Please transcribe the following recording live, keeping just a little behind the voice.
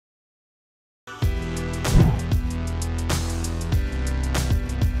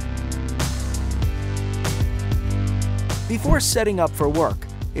Before setting up for work,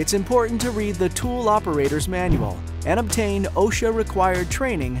 it's important to read the Tool Operator's Manual and obtain OSHA-required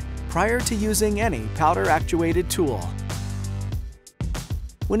training prior to using any powder-actuated tool.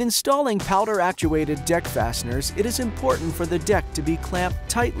 When installing powder-actuated deck fasteners, it is important for the deck to be clamped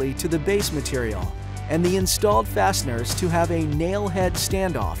tightly to the base material and the installed fasteners to have a nail head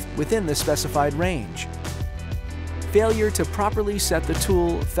standoff within the specified range. Failure to properly set the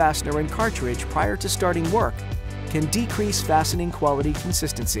tool, fastener, and cartridge prior to starting work can decrease fastening quality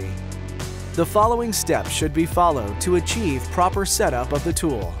consistency. The following steps should be followed to achieve proper setup of the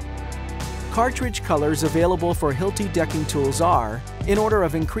tool. Cartridge colors available for Hilti decking tools are, in order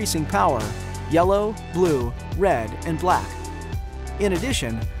of increasing power, yellow, blue, red, and black. In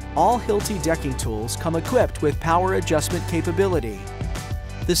addition, all Hilti decking tools come equipped with power adjustment capability.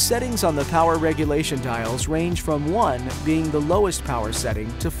 The settings on the power regulation dials range from 1 being the lowest power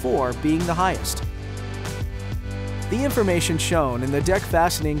setting to 4 being the highest. The information shown in the Deck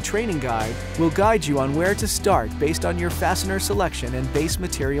Fastening Training Guide will guide you on where to start based on your fastener selection and base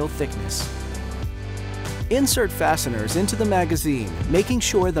material thickness. Insert fasteners into the magazine, making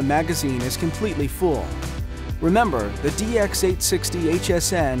sure the magazine is completely full. Remember, the DX860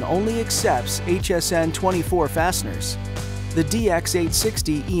 HSN only accepts HSN 24 fasteners. The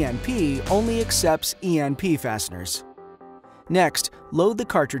DX860 ENP only accepts ENP fasteners. Next, load the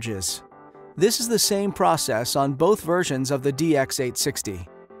cartridges. This is the same process on both versions of the DX860.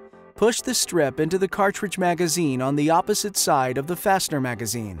 Push the strip into the cartridge magazine on the opposite side of the fastener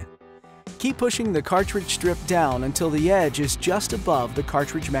magazine. Keep pushing the cartridge strip down until the edge is just above the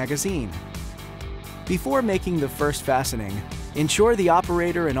cartridge magazine. Before making the first fastening, ensure the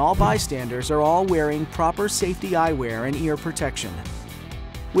operator and all bystanders are all wearing proper safety eyewear and ear protection.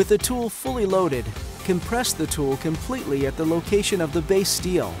 With the tool fully loaded, compress the tool completely at the location of the base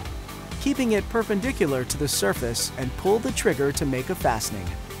steel, keeping it perpendicular to the surface, and pull the trigger to make a fastening.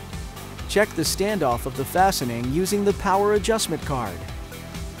 Check the standoff of the fastening using the power adjustment card.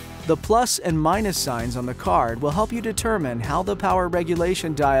 The plus and minus signs on the card will help you determine how the power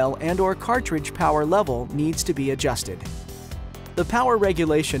regulation dial and/or cartridge power level needs to be adjusted. The power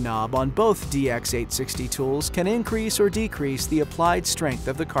regulation knob on both DX860 tools can increase or decrease the applied strength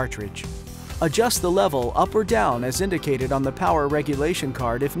of the cartridge. Adjust the level up or down as indicated on the power regulation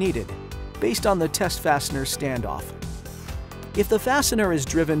card if needed, based on the test fastener standoff. If the fastener is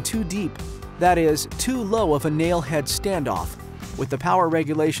driven too deep, that is, too low of a nail head standoff, with the power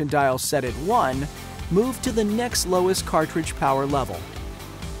regulation dial set at 1, move to the next lowest cartridge power level.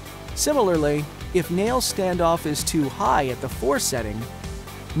 Similarly, if nail standoff is too high at the 4 setting,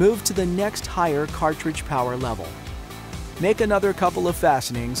 move to the next higher cartridge power level. Make another couple of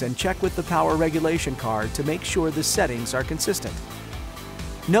fastenings and check with the power regulation card to make sure the settings are consistent.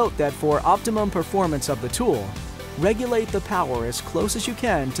 Note that for optimum performance of the tool, regulate the power as close as you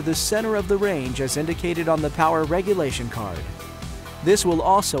can to the center of the range as indicated on the power regulation card. This will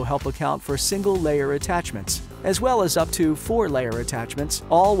also help account for single-layer attachments, as well as up to 4-layer attachments,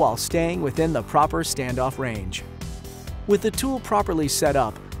 all while staying within the proper standoff range. With the tool properly set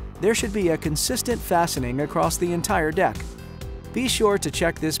up, there should be a consistent fastening across the entire deck. Be sure to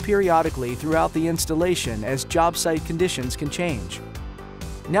check this periodically throughout the installation as job site conditions can change.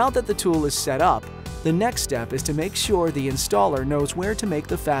 Now that the tool is set up, the next step is to make sure the installer knows where to make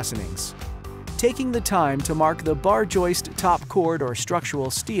the fastenings. Taking the time to mark the bar joist, top chord, or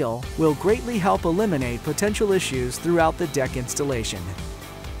structural steel will greatly help eliminate potential issues throughout the deck installation.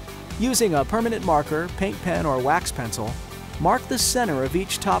 Using a permanent marker, paint pen, or wax pencil, mark the center of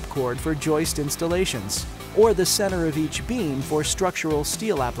each top chord for joist installations, or the center of each beam for structural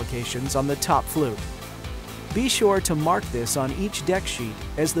steel applications on the top flute. Be sure to mark this on each deck sheet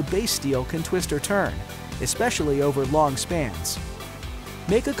as the base steel can twist or turn, especially over long spans.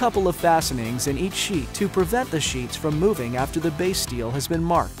 Make a couple of fastenings in each sheet to prevent the sheets from moving after the base steel has been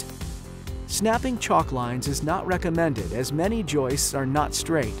marked. Snapping chalk lines is not recommended as many joists are not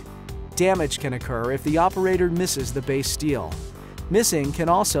straight. Damage can occur if the operator misses the base steel. Missing can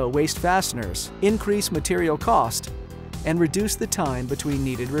also waste fasteners, increase material cost, and reduce the time between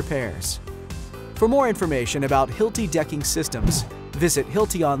needed repairs. For more information about Hilti decking systems, visit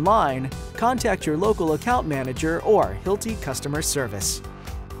Hilti online, contact your local account manager or Hilti customer service.